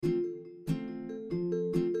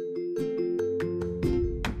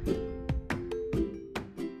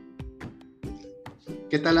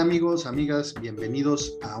¿Qué tal amigos, amigas?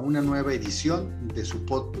 Bienvenidos a una nueva edición de su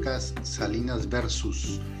podcast Salinas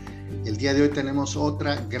Versus. El día de hoy tenemos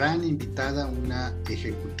otra gran invitada, una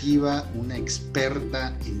ejecutiva, una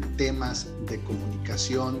experta en temas de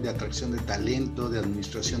comunicación, de atracción de talento, de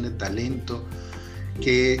administración de talento,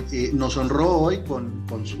 que nos honró hoy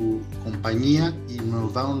con su compañía y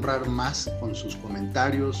nos va a honrar más con sus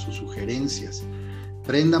comentarios, sus sugerencias.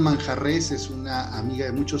 Brenda Manjarrés es una amiga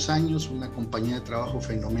de muchos años, una compañía de trabajo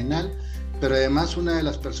fenomenal, pero además una de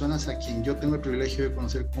las personas a quien yo tengo el privilegio de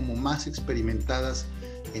conocer como más experimentadas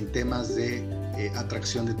en temas de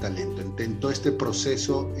atracción de talento. En todo este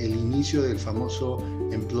proceso, el inicio del famoso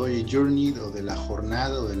Employee Journey o de la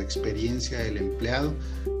jornada o de la experiencia del empleado,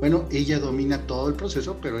 bueno, ella domina todo el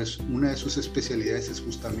proceso, pero una de sus especialidades es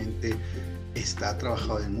justamente ha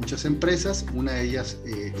trabajado en muchas empresas, una de ellas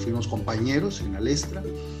fuimos compañeros en Alestra,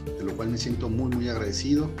 de lo cual me siento muy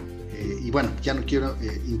agradecido. Y bueno, ya no quiero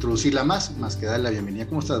introducirla más que darle la bienvenida.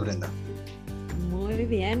 ¿Cómo estás, Brenda? Muy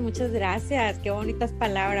bien, muchas gracias. Qué bonitas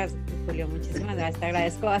palabras, Julio. Muchísimas gracias. Te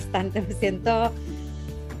agradezco bastante. Me siento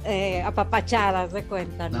apapachada, de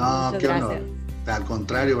cuenta. No, muchas qué gracias. honor. Al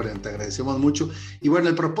contrario, Brenda, te agradecemos mucho. Y bueno,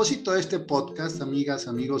 el propósito de este podcast, amigas,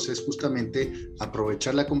 amigos, es justamente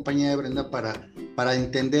aprovechar la compañía de Brenda para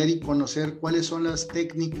entender y conocer cuáles son las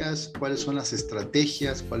técnicas, cuáles son las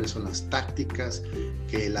estrategias, cuáles son las tácticas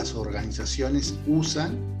que las organizaciones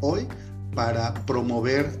usan hoy para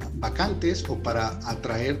promover vacantes o para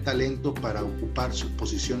atraer talento para ocupar sus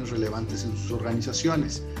posiciones relevantes en sus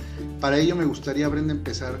organizaciones. Para ello me gustaría, Brenda,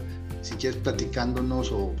 empezar, si quieres,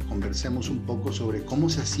 platicándonos o conversemos un poco sobre cómo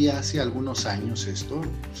se hacía hace algunos años esto.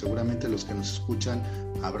 Seguramente los que nos escuchan,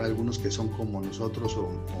 habrá algunos que son como nosotros o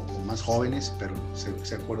más jóvenes, pero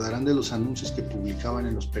se acordarán de los anuncios que publicaban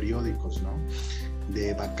en los periódicos, ¿no?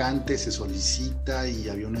 De vacantes, se solicita y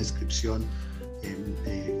había una descripción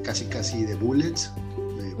casi de bullets,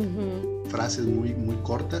 de frases muy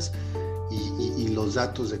cortas y los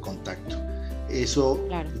datos de contacto. Eso,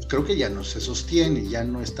 claro, creo que ya no se sostiene, ya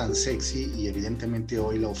no es tan sexy y evidentemente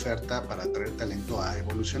hoy la oferta para atraer talento ha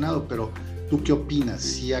evolucionado, pero ¿tú qué opinas?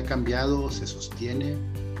 ¿Sí ha cambiado? ¿Se sostiene?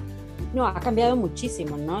 No, ha cambiado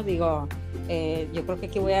muchísimo, ¿no? Digo, yo creo que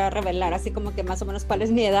aquí voy a revelar así como que más o menos cuál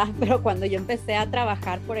es mi edad, pero cuando yo empecé a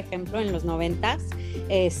trabajar, por ejemplo, en los 90s,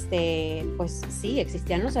 pues sí,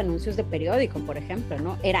 existían los anuncios de periódico, por ejemplo,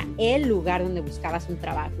 ¿no? Era el lugar donde buscabas un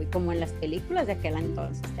trabajo y como en las películas de aquel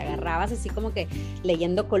entonces, te agarrabas así como que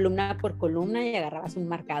leyendo columna por columna y agarrabas un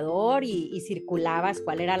marcador y circulabas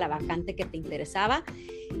cuál era la vacante que te interesaba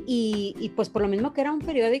y pues por lo mismo que era un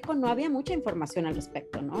periódico no había mucha información al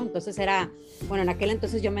respecto, ¿no? Entonces en aquel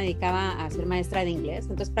entonces yo me dedicaba a ser maestra de inglés,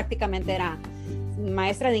 entonces prácticamente era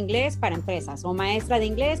maestra de inglés para empresas o maestra de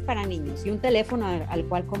inglés para niños y un teléfono al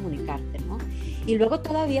cual comunicarte, ¿no? Y luego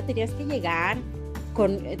todavía tenías que llegar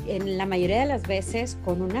en la mayoría de las veces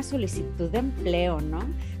con una solicitud de empleo, ¿no?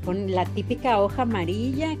 Con la típica hoja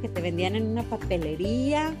amarilla que te vendían en una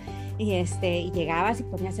papelería y llegabas y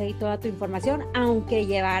ponías ahí toda tu información, aunque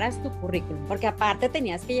llevaras tu currículum, porque aparte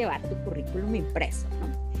tenías que llevar tu currículum impreso,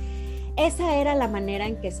 ¿no? Esa era la manera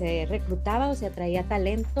en que se reclutaba o se atraía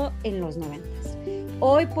talento en los 90s.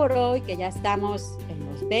 Hoy por hoy, que ya estamos en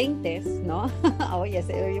los 20s, ¿no? Hoy ya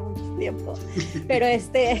se oye mucho tiempo, pero es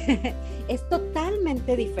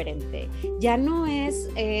totalmente diferente. Ya no es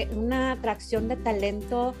una atracción de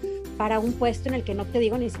talento para un puesto en el que no te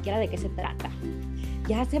digo ni siquiera de qué se trata.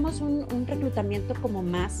 Ya hacemos un reclutamiento como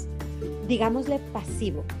más, digámosle,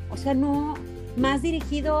 pasivo. O sea, no más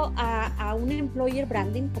dirigido a un employer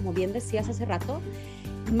branding, como bien decías hace rato,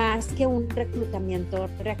 más que un reclutamiento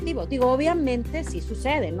reactivo. Digo, obviamente sí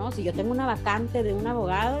sucede, ¿no? Si yo tengo una vacante de un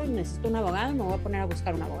abogado, necesito un abogado, me voy a poner a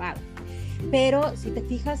buscar un abogado. Pero si te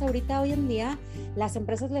fijas ahorita, hoy en día, las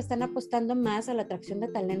empresas le están apostando más a la atracción de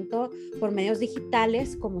talento por medios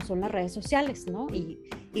digitales, como son las redes sociales, ¿no? Y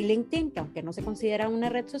LinkedIn, que aunque no se considera una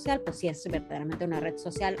red social, pues sí es verdaderamente una red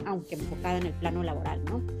social, aunque enfocada en el plano laboral,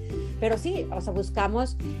 ¿no? Pero sí, o sea,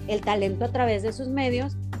 buscamos el talento a través de sus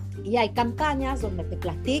medios y hay campañas donde te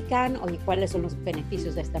platican, oye, cuáles son los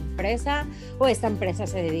beneficios de esta empresa, o esta empresa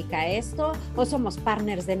se dedica a esto, o somos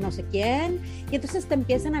partners de no sé quién, y entonces te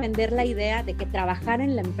empiezan a vender la idea de que trabajar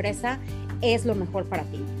en la empresa es lo mejor para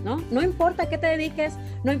ti, ¿no? No importa qué te dediques,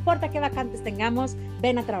 no importa qué vacantes tengamos,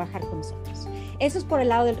 ven a trabajar con nosotros. Eso es por el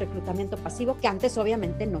lado del reclutamiento pasivo, que antes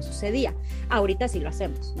obviamente no sucedía, ahorita sí lo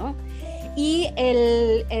hacemos, ¿no? Y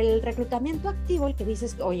el reclutamiento activo, el que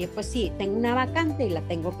dices, oye, pues sí, tengo una vacante y la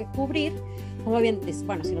tengo que cubrir, como bien dices,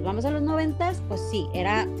 bueno, si nos vamos a los 90s, pues sí,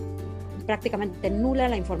 era prácticamente nula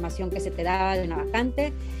la información que se te daba de una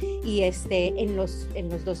vacante y en los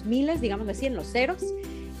 2000, digamos así, en los ceros,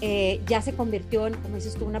 ya se convirtió en, como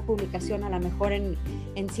dices tú, una publicación a lo mejor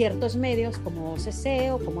en ciertos medios como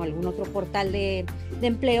OCC o como algún otro portal de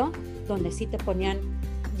empleo, donde sí te ponían,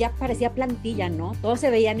 ya parecía plantilla, ¿no? Todos se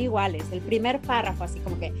veían iguales. El primer párrafo, así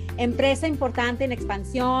como que empresa importante en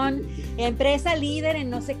expansión, empresa líder en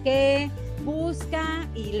no sé qué, busca,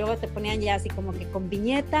 y luego te ponían ya así como que con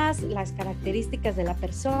viñetas las características de la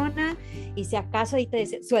persona, y si acaso ahí te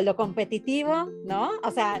dice sueldo competitivo, ¿no? O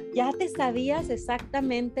sea, ya te sabías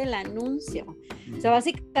exactamente el anuncio. O sea,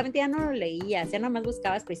 básicamente ya no lo leías, ya nomás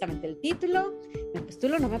buscabas precisamente el título, me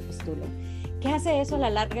postulo o no me postulo. ¿Qué hace eso a la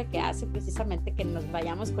larga? Que hace precisamente que nos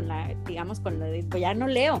vayamos con la, digamos, con lo de, pues ya no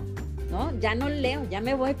leo, ¿no? Ya no leo, ya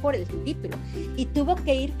me voy por el título. Y tuvo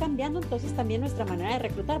que ir cambiando entonces también nuestra manera de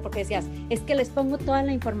reclutar, porque decías, es que les pongo toda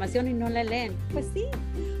la información y no la leen. Pues sí,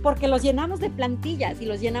 porque los llenamos de plantillas y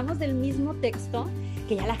los llenamos del mismo texto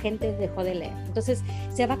que ya la gente dejó de leer. Entonces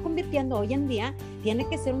se va convirtiendo hoy en día, tiene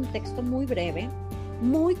que ser un texto muy breve,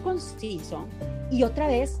 muy conciso, y otra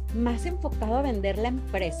vez más enfocado a vender la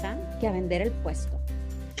empresa que a vender el puesto.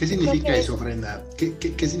 ¿Qué significa eso, Brenda?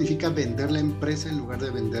 ¿Qué significa vender la empresa en lugar de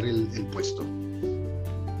vender el puesto?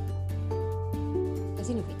 ¿Qué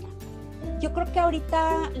significa? Yo creo que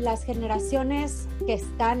ahorita las generaciones que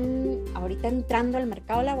están ahorita entrando al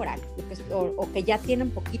mercado laboral o que ya tienen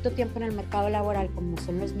poquito tiempo en el mercado laboral, como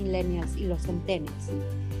son los millennials y los centennials,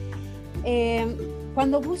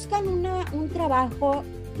 cuando buscan un trabajo,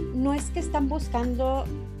 no es que están buscando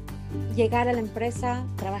llegar a la empresa,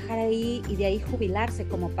 trabajar ahí y de ahí jubilarse,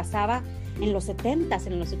 como pasaba en los 70s,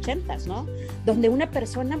 en los 80s, ¿no? Donde una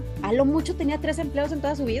persona a lo mucho tenía 3 empleos en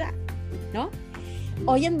toda su vida, ¿no?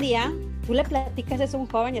 Hoy en día, tú le platicas eso a un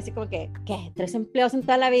joven y así como que, ¿qué? 3 empleos en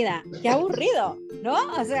toda la vida, qué aburrido, ¿no?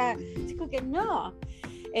 O sea, así como que no.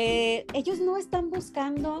 Ellos no están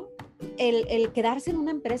buscando el quedarse en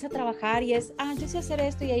una empresa a trabajar y es, yo sé hacer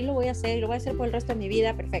esto y ahí lo voy a hacer y lo voy a hacer por el resto de mi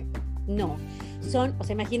vida, perfecto. No, o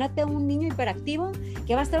sea, imagínate un niño hiperactivo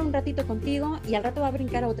que va a estar un ratito contigo y al rato va a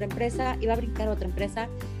brincar a otra empresa y va a brincar a otra empresa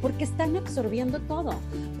porque están absorbiendo todo.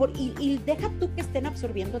 Y deja tú que estén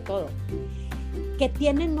absorbiendo todo, que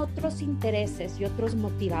tienen otros intereses y otros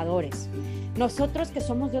motivadores. Nosotros que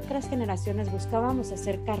somos de otras generaciones buscábamos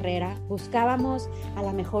hacer carrera, buscábamos a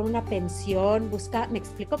lo mejor una pensión, me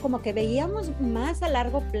explico, como que veíamos más a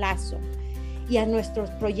largo plazo y a nuestros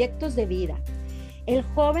proyectos de vida. El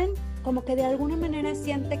joven como que de alguna manera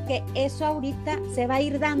siente que eso ahorita se va a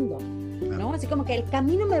ir dando, ¿no? Así como que el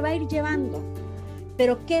camino me va a ir llevando,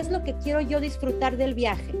 pero ¿qué es lo que quiero yo disfrutar del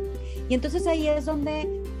viaje? Y entonces ahí es donde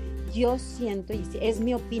yo siento, y es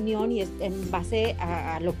mi opinión y es en base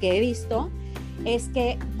a lo que he visto, es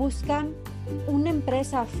que buscan una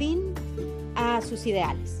empresa afín a sus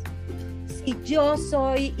ideales. Si yo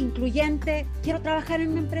soy incluyente, quiero trabajar en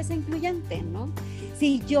una empresa incluyente, ¿no?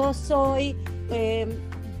 Si yo soy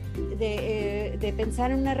de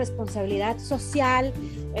pensar en una responsabilidad social,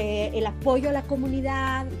 el apoyo a la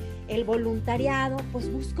comunidad, el voluntariado,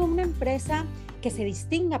 pues busco una empresa que se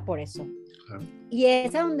distinga por eso. Claro. Y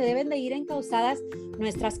es a donde deben de ir encauzadas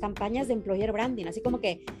nuestras campañas de employer branding, así como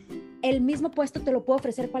que el mismo puesto te lo puedo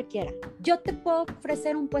ofrecer cualquiera. Yo te puedo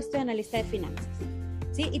ofrecer un puesto de analista de finanzas,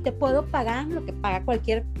 ¿sí? Y te puedo pagar lo que paga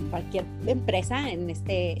cualquier empresa en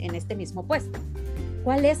este mismo puesto.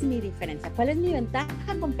 ¿Cuál es mi diferencia? ¿Cuál es mi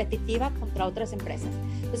ventaja competitiva contra otras empresas?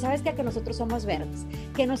 Pues sabes que nosotros somos verdes,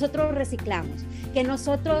 que nosotros reciclamos, que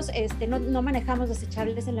nosotros no manejamos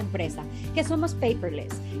desechables en la empresa, que somos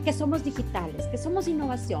paperless, que somos digitales, que somos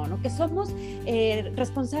innovación o que somos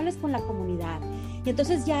responsables con la comunidad. Y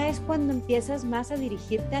entonces ya es cuando empiezas más a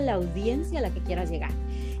dirigirte a la audiencia a la que quieras llegar.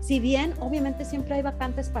 Si bien obviamente siempre hay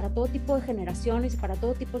vacantes para todo tipo de generaciones y para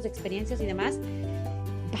todo tipo de experiencias y demás,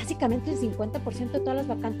 básicamente el 50% de todas las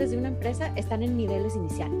vacantes de una empresa están en niveles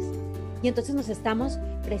iniciales. Y entonces nos estamos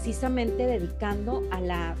precisamente dedicando a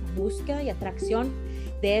la búsqueda y atracción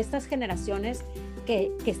de estas generaciones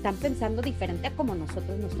que están pensando diferente a como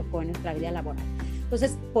nosotros nos tocó en nuestra vida laboral.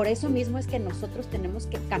 Entonces, por eso mismo es que nosotros tenemos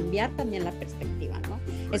que cambiar también la perspectiva, ¿no?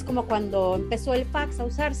 Es como cuando empezó el fax a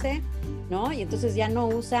usarse, ¿no? Y entonces ya no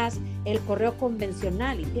usas el correo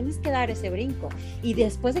convencional y tienes que dar ese brinco. Y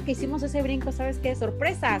después de que hicimos ese brinco, ¿sabes qué?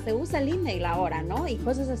 Sorpresa, se usa el email ahora, ¿no? Y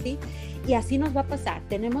cosas así. Y así nos va a pasar.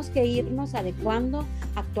 Tenemos que irnos adecuando,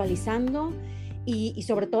 actualizando y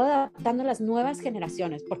sobre todo adaptando a las nuevas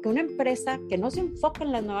generaciones, porque una empresa que no se enfoca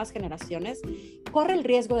en las nuevas generaciones corre el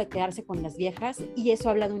riesgo de quedarse con las viejas y eso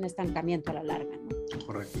habla de un estancamiento a la larga, ¿no?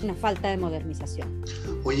 Correcto. Una falta de modernización.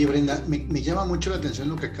 Oye, Brenda, me llama mucho la atención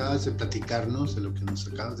lo que acabas de platicarnos, de lo que nos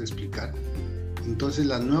acabas de explicar. Entonces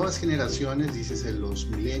las nuevas generaciones, dices los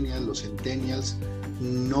millennials, los centennials,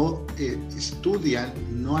 no estudian,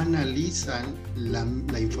 no analizan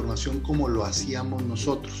la información como lo hacíamos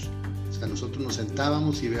nosotros. O sea, nosotros nos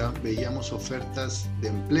sentábamos y veíamos ofertas de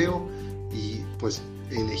empleo y pues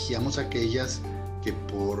elegíamos aquellas que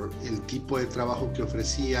por el tipo de trabajo que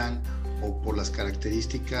ofrecían o por las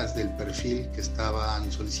características del perfil que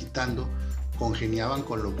estaban solicitando, congeniaban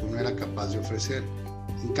con lo que uno era capaz de ofrecer.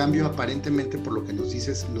 En cambio, aparentemente, por lo que nos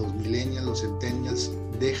dices, los millennials, los centennials,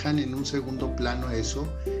 dejan en un segundo plano eso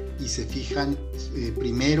y se fijan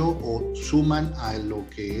primero o suman a lo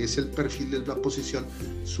que es el perfil de la posición,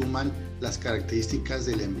 suman las características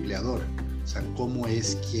del empleador. O sea, cómo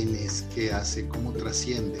es, quién es, qué hace, cómo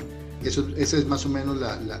trasciende. Eso es más o menos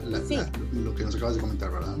sí. Lo que nos acabas de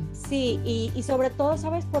comentar, ¿verdad? Sí, y sobre todo,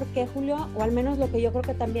 ¿sabes por qué, Julio? O al menos lo que yo creo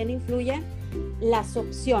que también influye, las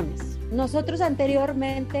opciones. Nosotros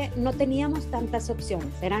anteriormente no teníamos tantas opciones,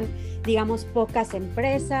 eran, digamos, pocas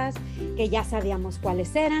empresas que ya sabíamos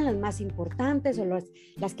cuáles eran, las más importantes o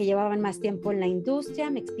las que llevaban más tiempo en la industria,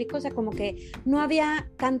 ¿me explico? O sea, como que no había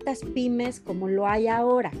tantas pymes como lo hay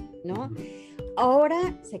ahora, ¿no?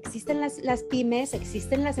 Ahora existen las pymes,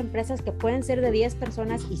 existen las empresas que pueden ser de 10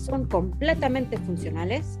 personas y son completamente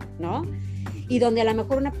funcionales, ¿no? Y donde a lo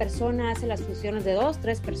mejor una persona hace las funciones de 2,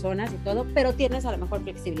 3 personas y todo, pero tienes a lo mejor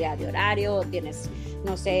flexibilidad de horario, o tienes,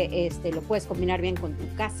 no sé, lo puedes combinar bien con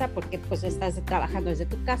tu casa porque pues estás trabajando desde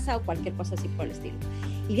tu casa o cualquier cosa así por el estilo.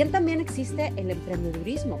 Y bien también existe el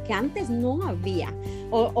emprendedurismo, que antes no había,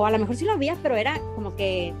 o a lo mejor sí lo había, pero era como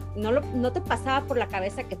que no te pasaba por la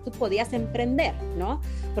cabeza que tú podías emprender, ¿no?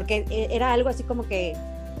 Porque era algo así como que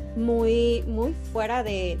muy, muy fuera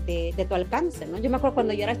de tu alcance, ¿no? Yo me acuerdo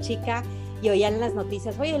cuando yo era chica y oía en las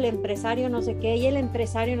noticias, oye, el empresario no sé qué, y el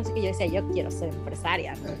empresario no sé qué, yo decía, yo quiero ser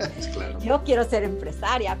empresaria, ¿no? Claro. Yo quiero ser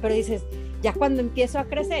empresaria, pero dices, ya cuando empiezo a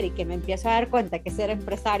crecer y que me empiezo a dar cuenta que ser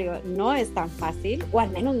empresario no es tan fácil, o al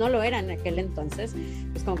menos no lo era en aquel entonces,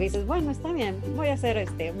 pues como que dices, bueno, está bien, voy a ser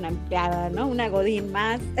una empleada, ¿no? Una godín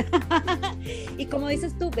más. Y como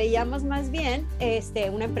dices tú, veíamos más bien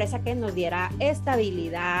una empresa que nos diera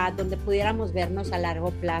estabilidad, donde pudiéramos vernos a largo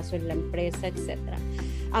plazo en la empresa, etcétera.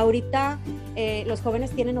 Ahorita los jóvenes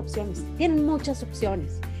tienen opciones, tienen muchas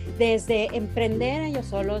opciones, desde emprender ellos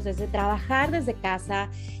solos, desde trabajar desde casa,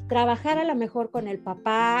 trabajar a lo mejor con el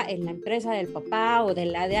papá, en la empresa del papá o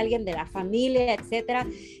de alguien de la familia, etcétera.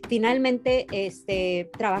 Finalmente,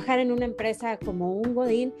 trabajar en una empresa como un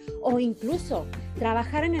godín o incluso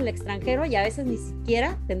trabajar en el extranjero, y a veces ni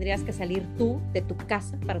siquiera tendrías que salir tú de tu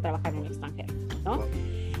casa para trabajar en el extranjero, ¿no?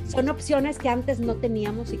 Son opciones que antes no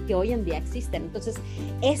teníamos y que hoy en día existen. Entonces,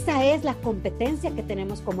 esa es la competencia que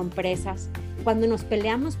tenemos como empresas. Cuando nos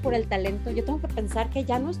peleamos por el talento, yo tengo que pensar que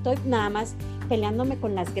ya no estoy nada más peleándome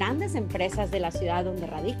con las grandes empresas de la ciudad donde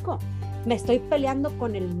radico. Me estoy peleando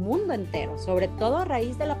con el mundo entero, sobre todo a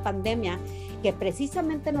raíz de la pandemia, que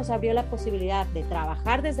precisamente nos abrió la posibilidad de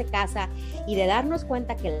trabajar desde casa y de darnos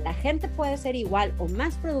cuenta que la gente puede ser igual o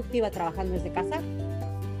más productiva trabajando desde casa.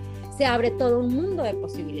 Se abre todo un mundo de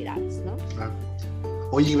posibilidades, ¿no? Claro.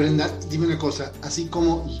 Oye, Brenda, dime una cosa, así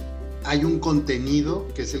como hay un contenido,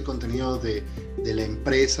 que es el contenido de la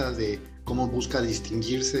empresa, de cómo busca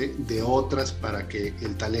distinguirse de otras para que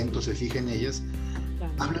el talento se fije en ellas,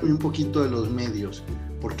 claro. Háblame un poquito de los medios,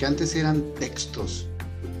 porque antes eran textos,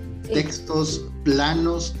 sí. Textos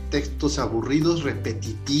planos, textos aburridos,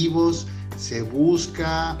 repetitivos, se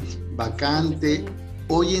busca, vacante. Sí.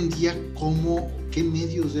 Hoy en día, ¿qué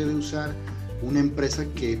medios debe usar una empresa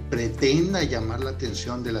que pretenda llamar la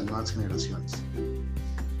atención de las nuevas generaciones?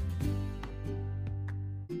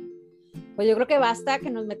 Pues yo creo que basta que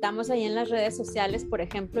nos metamos ahí en las redes sociales, por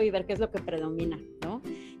ejemplo, y ver qué es lo que predomina, ¿no?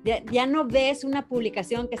 Ya no ves una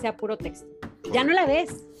publicación que sea puro texto, ya no la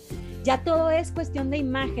ves. Ya todo es cuestión de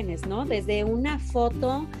imágenes, ¿no? Desde una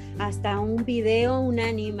foto hasta un video, una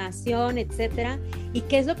animación, etcétera. ¿Y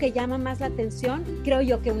qué es lo que llama más la atención? Creo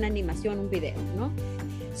yo que una animación, un video, ¿no?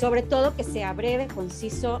 Sobre todo que sea breve,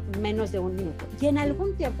 conciso, menos de 1 minuto. Y en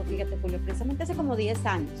algún tiempo, fíjate, Julio, precisamente hace como 10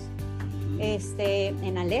 años,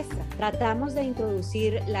 en Alestra, tratamos de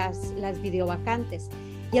introducir las videovacantes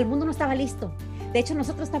y el mundo no estaba listo. De hecho,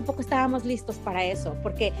 nosotros tampoco estábamos listos para eso,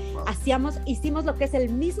 porque hicimos lo que es el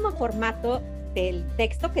mismo formato del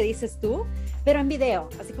texto que dices tú, pero en video,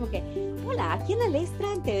 así como que, hola, aquí en Alestra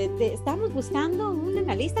te estamos buscando un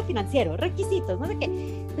analista financiero, requisitos, no sé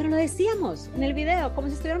qué, pero lo decíamos en el video, como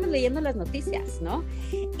si estuviéramos leyendo las noticias, ¿no?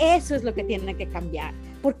 Eso es lo que tiene que cambiar.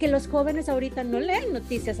 porque los jóvenes ahorita no leen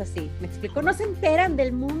noticias así, ¿me explico? No se enteran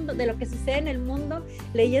del mundo, de lo que sucede en el mundo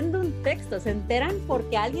leyendo un texto, se enteran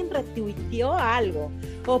porque alguien retuiteó algo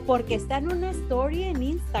o porque está en una story en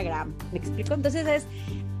Instagram, ¿me explico? Entonces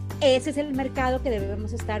ese es el mercado que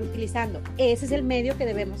debemos estar utilizando, ese es el medio que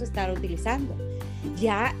debemos estar utilizando.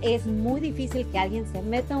 Ya es muy difícil que alguien se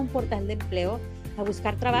meta a un portal de empleo a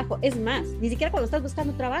buscar trabajo. Es más, ni siquiera cuando estás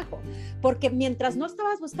buscando trabajo, porque mientras no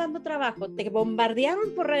estabas buscando trabajo, te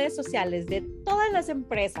bombardearon por redes sociales de todas las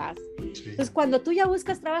empresas. Sí. Entonces, cuando tú ya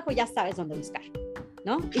buscas trabajo, ya sabes dónde buscar,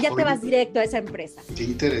 ¿no? Y ya te vas directo a esa empresa. Qué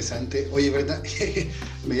interesante. Oye, Brenda,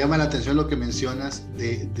 me llama la atención lo que mencionas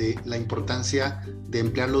de la importancia de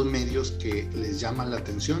emplear los medios que les llaman la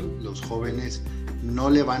atención. Los jóvenes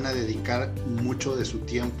no le van a dedicar mucho de su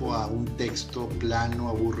tiempo a un texto plano,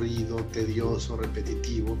 aburrido, tedioso,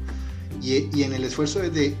 repetitivo. Y en el esfuerzo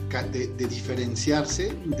de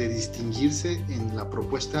diferenciarse, de distinguirse en la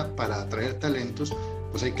propuesta para atraer talentos,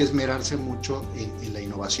 pues hay que esmerarse mucho en la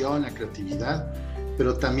innovación, la creatividad,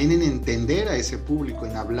 pero también en entender a ese público,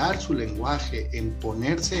 en hablar su lenguaje, en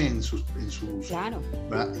ponerse en sus claro.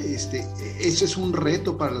 Ese es un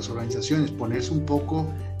reto para las organizaciones, ponerse un poco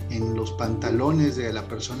en los pantalones de la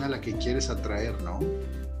persona a la que quieres atraer, ¿no?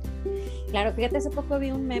 Claro, fíjate, hace poco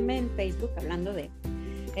vi un meme en Facebook hablando de,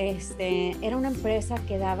 era una empresa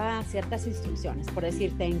que daba ciertas instrucciones, por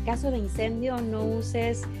decirte, en caso de incendio no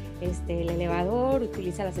uses el elevador,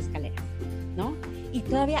 utiliza las escaleras, ¿no? Y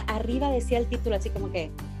todavía arriba decía el título así como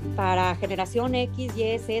que para generación X,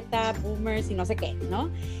 Y, Z, boomers y no sé qué, ¿no?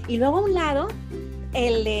 Y luego a un lado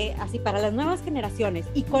el de así para las nuevas generaciones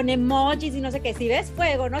y con emojis y no sé qué, si ves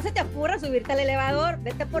fuego, no se te ocurra subirte al elevador,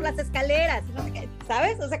 vete por las escaleras, no sé qué,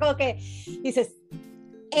 ¿sabes? O sea, como que dices,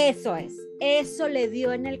 eso le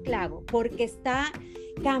dio en el clavo, porque está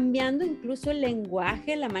cambiando incluso el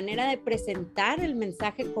lenguaje, la manera de presentar el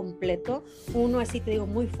mensaje completo, uno así te digo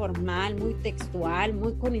muy formal, muy textual,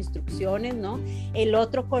 muy con instrucciones, ¿no? El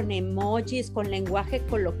otro con emojis, con lenguaje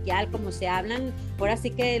coloquial, como se hablan ahora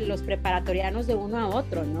sí que los preparatorianos de uno a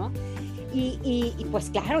otro, ¿no? Y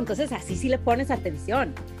pues claro, entonces así sí le pones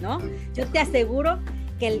atención, ¿no? Yo te aseguro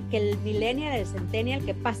que el millennial, el centennial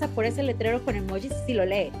que pasa por ese letrero con emojis sí lo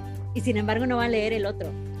lee, y sin embargo no va a leer el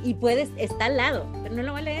otro. Y está al lado, pero no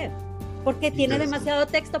lo va a leer, porque tiene demasiado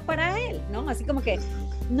texto para él, ¿no? Así como que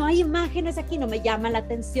no hay imágenes aquí, no me llama la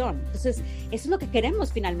atención. Entonces, eso es lo que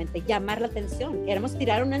queremos finalmente, llamar la atención. Queremos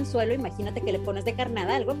tirar un anzuelo, imagínate que le pones de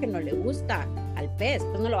carnada algo que no le gusta al pez,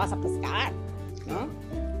 pues no lo vas a pescar, ¿no?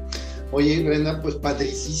 Oye, Brenda, pues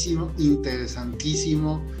padricísimo,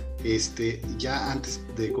 interesantísimo. Ya antes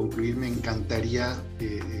de concluir, me encantaría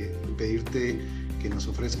pedirte que nos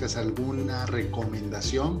ofrezcas alguna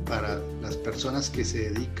recomendación para las personas que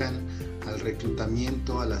se dedican al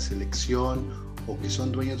reclutamiento, a la selección o que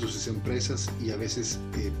son dueños de sus empresas y a veces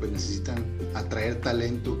pues necesitan atraer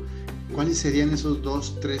talento. ¿Cuáles serían esos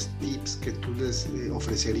 2-3 tips que tú les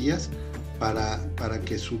ofrecerías para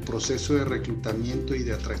que su proceso de reclutamiento y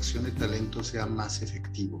de atracción de talento sea más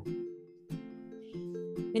efectivo?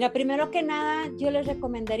 Mira, primero que nada, yo les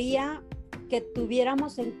recomendaría que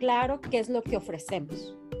tuviéramos en claro qué es lo que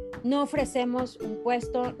ofrecemos. No ofrecemos un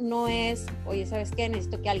puesto, no es, oye, ¿sabes qué?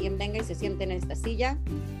 Necesito que alguien venga y se siente en esta silla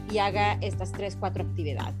y haga estas 3-4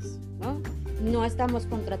 actividades, ¿no? No estamos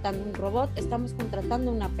contratando un robot, estamos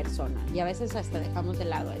contratando una persona y a veces hasta dejamos de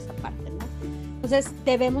lado esa parte, ¿no? Entonces,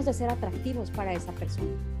 debemos de ser atractivos para esa persona.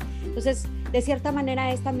 Entonces, de cierta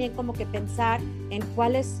manera es también como que pensar en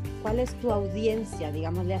cuál es tu audiencia,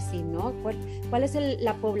 digámosle así, ¿no? ¿Cuál es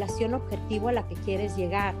la población objetivo a la que quieres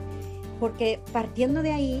llegar? Porque partiendo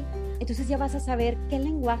de ahí, entonces ya vas a saber qué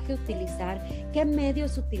lenguaje utilizar, qué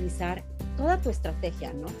medios utilizar, toda tu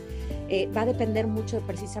estrategia, ¿no? Va a depender mucho de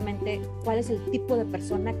precisamente cuál es el tipo de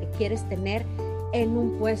persona que quieres tener en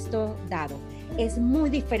un puesto dado. Es muy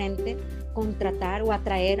diferente contratar o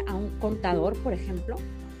atraer a un contador, por ejemplo,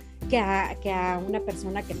 que a una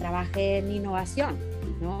persona que trabaje en innovación,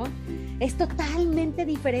 ¿no? Es totalmente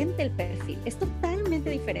diferente el perfil, es totalmente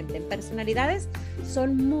diferente. En personalidades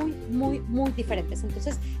son muy, muy, muy diferentes.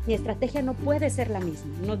 Entonces, mi estrategia no puede ser la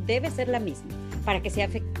misma, no debe ser la misma para que sea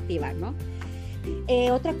efectiva, ¿no?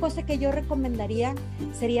 Otra cosa que yo recomendaría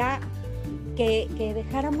sería que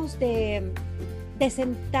dejáramos de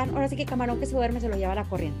sentar, ahora sí que camarón que se duerme se lo lleva la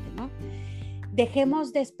corriente, ¿no?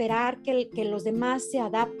 Dejemos de esperar que los demás se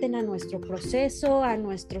adapten a nuestro proceso, a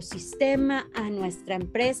nuestro sistema, a nuestra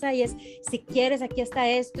empresa, y es, si quieres, aquí está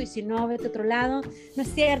esto, y si no, vete a otro lado. No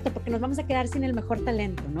es cierto, porque nos vamos a quedar sin el mejor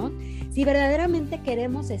talento, ¿no? Si verdaderamente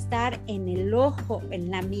queremos estar en el ojo,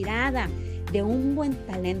 en la mirada de un buen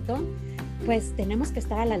talento, pues tenemos que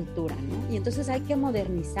estar a la altura, ¿no? Y entonces hay que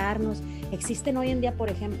modernizarnos. Existen hoy en día, por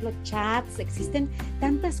ejemplo, chats, existen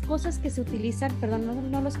tantas cosas que se utilizan,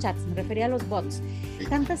 perdón, no los chats, me refería a los bots,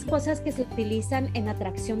 tantas cosas que se utilizan en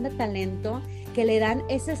atracción de talento que le dan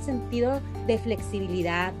ese sentido de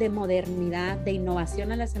flexibilidad, de modernidad, de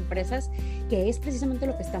innovación a las empresas, que es precisamente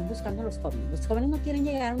lo que están buscando los jóvenes. Los jóvenes no quieren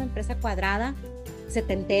llegar a una empresa cuadrada,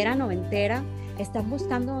 setentera, noventera, están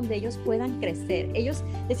buscando donde ellos puedan crecer. Ellos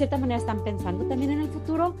de cierta manera están pensando también en el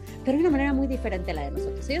futuro, pero de una manera muy diferente a la de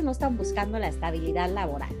nosotros. Ellos no están buscando la estabilidad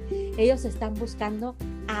laboral, ellos están buscando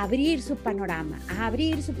abrir su panorama,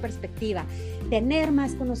 abrir su perspectiva, tener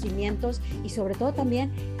más conocimientos y sobre todo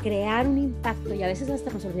también crear un impacto, y a veces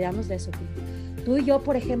hasta nos olvidamos de eso. Tú y yo,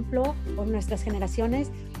 por ejemplo, o nuestras generaciones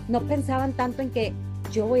no pensaban tanto en que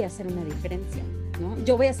yo voy a hacer una diferencia, ¿no?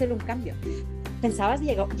 Yo voy a hacer un cambio. Pensabas,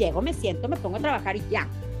 llego, me siento, me pongo a trabajar y ya.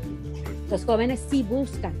 Los jóvenes sí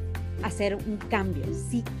buscan hacer un cambio,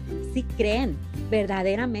 sí creen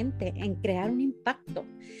verdaderamente en crear un impacto.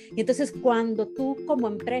 Y entonces cuando tú como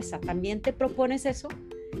empresa también te propones eso,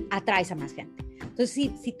 atraes a más gente. Entonces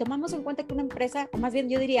si tomamos en cuenta que una empresa, o más bien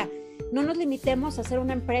yo diría, no nos limitemos a ser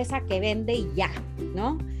una empresa que vende y ya,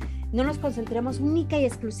 ¿no? No nos concentremos única y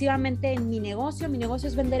exclusivamente en mi negocio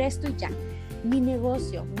es vender esto y ya. Mi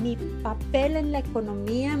negocio, mi papel en la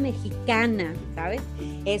economía mexicana, ¿sabes?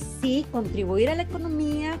 Es sí contribuir a la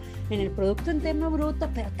economía, en el Producto Interno Bruto,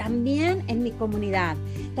 pero también en mi comunidad,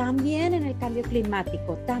 también en el cambio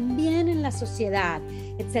climático, también en la sociedad,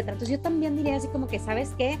 etcétera. Entonces yo también diría así como que,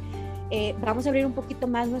 ¿sabes qué? Vamos a abrir un poquito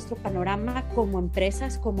más nuestro panorama como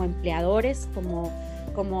empresas, como empleadores,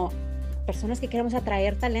 como personas que queremos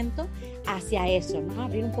atraer talento hacia eso, ¿no?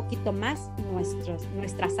 Abrir un poquito más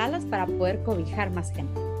nuestras alas para poder cobijar más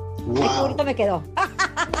gente. Wow. Qué bonito me quedó.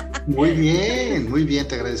 Muy bien,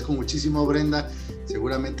 te agradezco muchísimo, Brenda.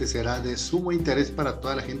 Seguramente será de sumo interés para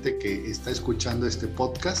toda la gente que está escuchando este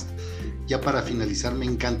podcast. Ya para finalizar, me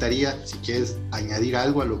encantaría, si quieres añadir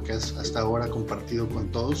algo a lo que has hasta ahora compartido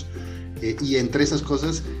con todos, y entre esas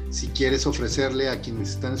cosas, si quieres ofrecerle a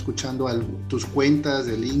quienes están escuchando tus cuentas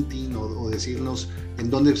de LinkedIn o decirnos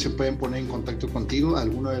en dónde se pueden poner en contacto contigo,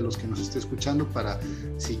 alguno de los que nos esté escuchando, para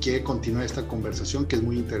si quiere continuar esta conversación que es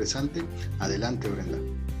muy interesante. Adelante, Brenda.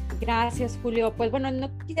 Gracias, Julio. Pues bueno,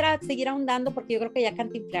 no quisiera seguir ahondando porque yo creo que ya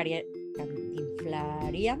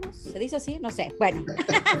cantinflaríamos, ¿se dice así? No sé, bueno,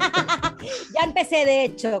 ya empecé de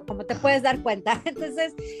hecho, como te puedes dar cuenta.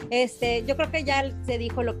 Entonces, yo creo que ya se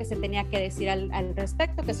dijo lo que se tenía que decir al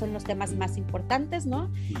respecto, que son los temas más importantes,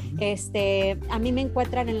 ¿no? A mí me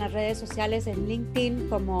encuentran en las redes sociales, en LinkedIn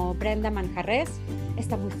como Brenda Manjarrés.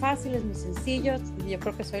 Está muy fácil, es muy sencillo. Yo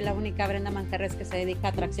creo que soy la única Brenda Manjarrés que se dedica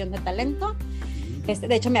a atracción de talento.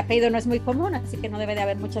 De hecho, mi apellido no es muy común, así que no debe de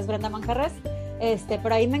haber muchas Brenda Manjarrés.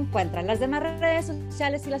 Pero ahí me encuentran. Las demás redes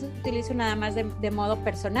sociales sí las utilizo nada más de modo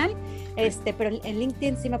personal, pero en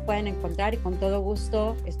LinkedIn sí me pueden encontrar y con todo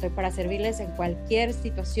gusto estoy para servirles en cualquier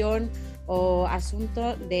situación o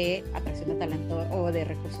asunto de atracción de talento o de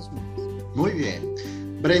recursos humanos. Muy bien.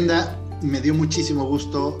 Brenda, me dio muchísimo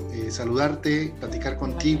gusto saludarte, platicar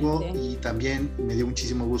contigo, y también me dio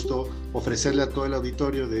muchísimo gusto ofrecerle a todo el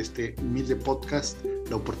auditorio de este humilde podcast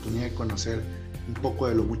la oportunidad de conocer un poco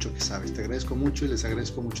de lo mucho que sabes. Te agradezco mucho y les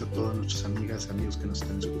agradezco mucho a todas nuestras amigas y amigos que nos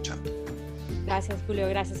están escuchando. Gracias, Julio.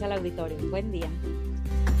 Gracias al auditorio. Buen día.